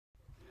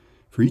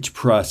For each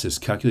process,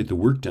 calculate the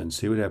work done.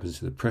 Say what happens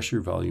to the pressure,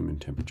 volume, and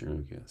temperature.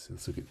 Okay, so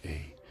let's look at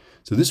A.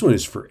 So this one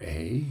is for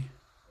A.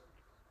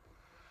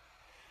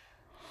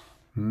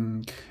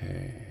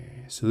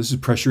 Okay, so this is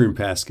pressure in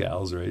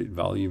pascals, right?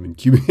 Volume in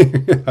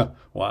cubic.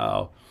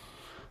 Wow,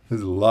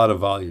 there's a lot of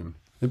volume,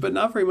 but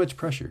not very much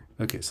pressure.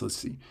 Okay, so let's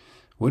see.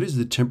 What is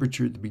the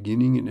temperature at the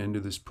beginning and end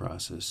of this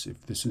process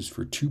if this is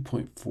for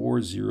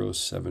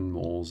 2.407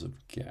 moles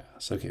of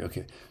gas?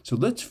 Okay. So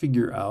let's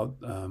figure out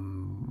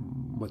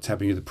what's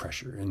happening to the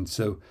pressure. And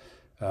so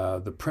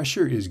the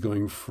pressure is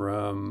going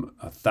from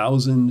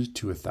 1,000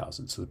 to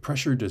 1,000. So the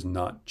pressure does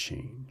not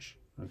change.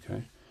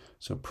 Okay,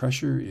 so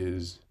pressure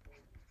is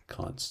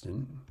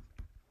constant.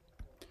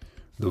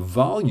 The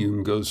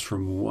volume goes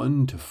from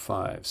 1 to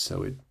 5,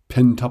 so it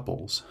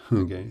pentuples.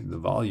 Okay, the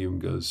volume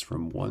goes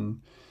from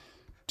 1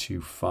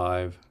 to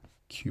 5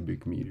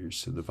 cubic meters.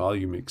 So the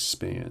volume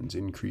expands,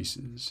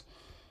 increases.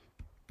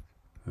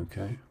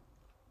 Okay.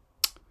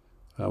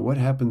 What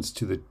happens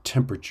to the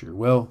temperature?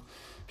 Well,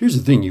 here's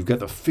the thing. You've got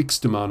the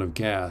fixed amount of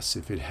gas.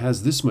 If it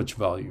has this much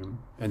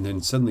volume, and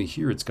then suddenly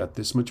here it's got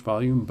this much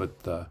volume,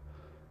 but the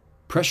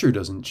pressure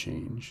doesn't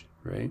change,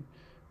 right?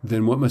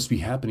 Then what must be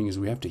happening is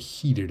we have to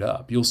heat it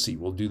up. You'll see.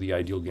 We'll do the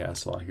ideal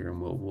gas law here, and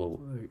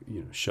we'll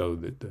show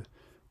that the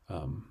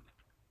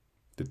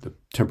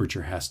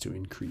temperature has to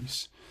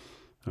increase.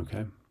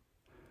 Okay.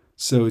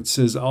 So it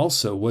says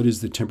also, what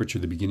is the temperature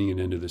at the beginning and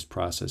end of this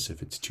process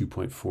if it's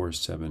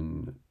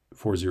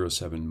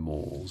 2.407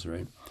 moles,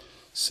 right?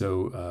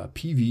 So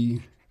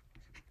PV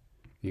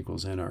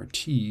equals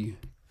nRT.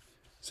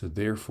 So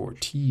therefore,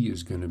 T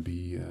is going to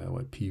be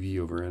what? PV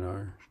over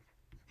nR.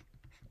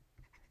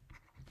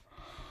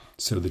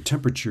 So the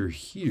temperature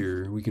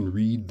here, we can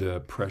read the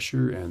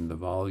pressure and the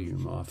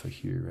volume off of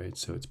here, right?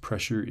 So its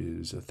pressure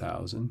is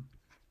 1,000.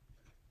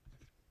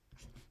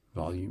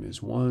 Volume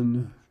is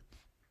 1.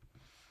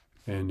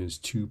 N is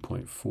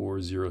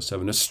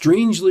 2.407, a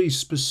strangely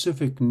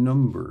specific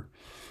number.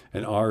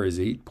 And R is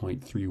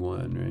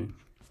 8.31, right?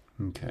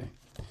 Okay.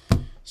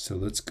 So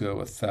let's go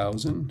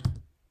 1,000.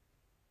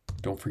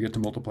 Don't forget to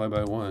multiply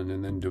by 1,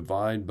 and then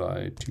divide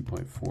by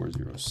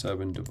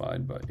 2.407,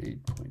 divide by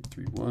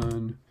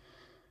 8.31.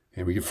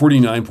 And we get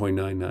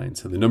 49.99.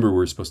 So the number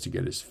we're supposed to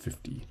get is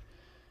 50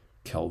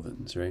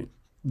 kelvins, right?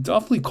 It's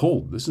awfully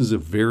cold. This is a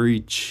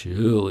very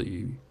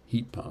chilly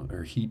heat pump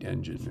or heat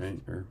engine, right?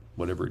 Or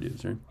whatever it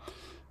is, right?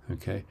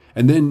 Okay.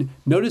 And then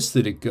notice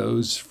that it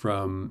goes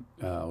from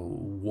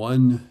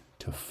 1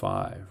 to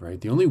 5,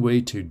 right? The only way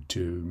to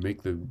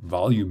make the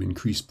volume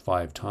increase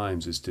 5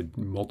 times is to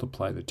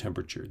multiply the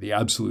temperature, the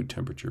absolute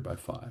temperature, by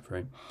 5,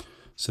 right?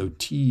 So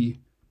T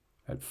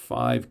at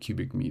 5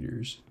 cubic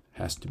meters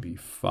has to be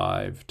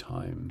 5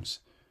 times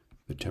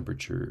the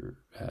temperature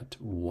at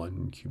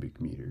 1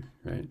 cubic meter,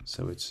 right?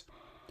 So it's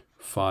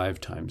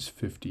 5 times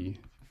 50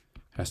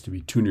 has to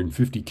be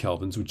 250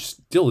 kelvins, which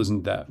still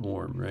isn't that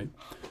warm, right?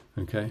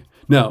 Okay.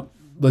 Now,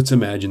 let's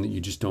imagine that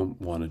you just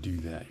don't want to do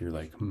that. You're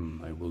like,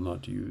 I will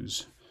not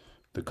use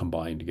the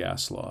combined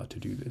gas law to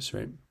do this,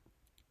 right?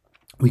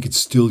 We could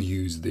still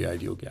use the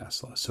ideal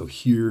gas law. So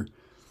here,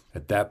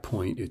 at that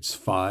point, it's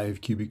 5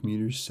 cubic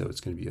meters. So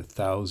it's going to be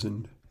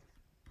 1,000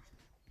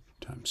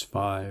 times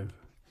 5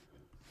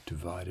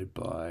 divided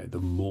by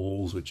the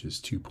moles, which is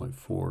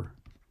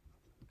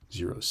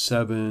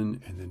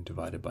 2.407, and then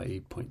divided by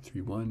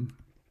 8.31.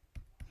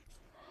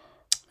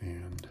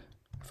 And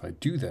if I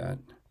do that,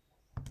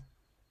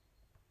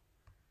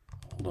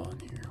 hold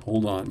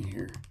on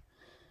here.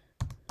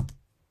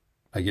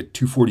 I get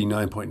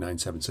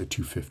 249.97, so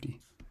 250.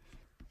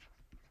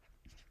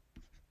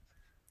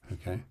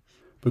 Okay.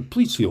 But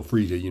please feel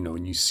free to,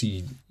 when you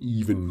see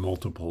even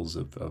multiples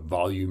of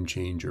volume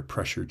change or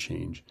pressure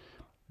change,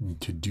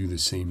 to do the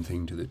same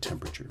thing to the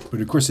temperature.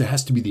 But of course, it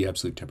has to be the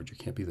absolute temperature. It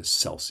can't be the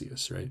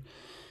Celsius, right?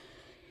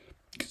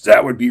 Because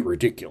that would be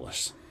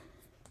ridiculous.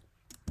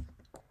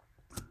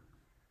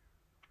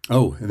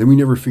 Oh, and then we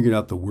never figured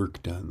out the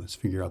work done. Let's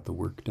figure out the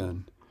work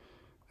done.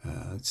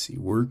 Let's see.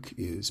 Work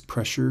is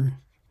pressure,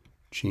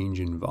 change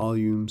in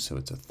volume. So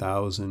it's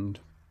 1,000.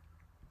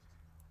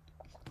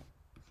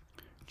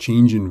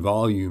 Change in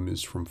volume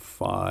is from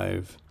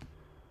 1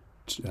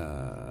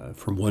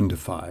 to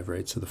 5,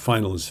 right? So the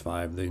final is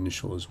 5, the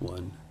initial is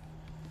 1,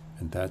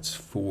 and that's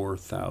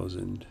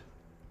 4,000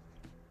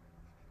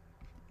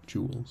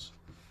 joules.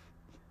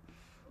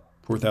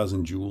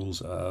 4,000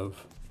 joules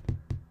of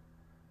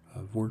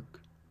work.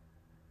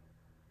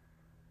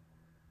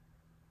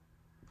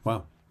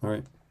 Wow. All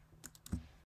right.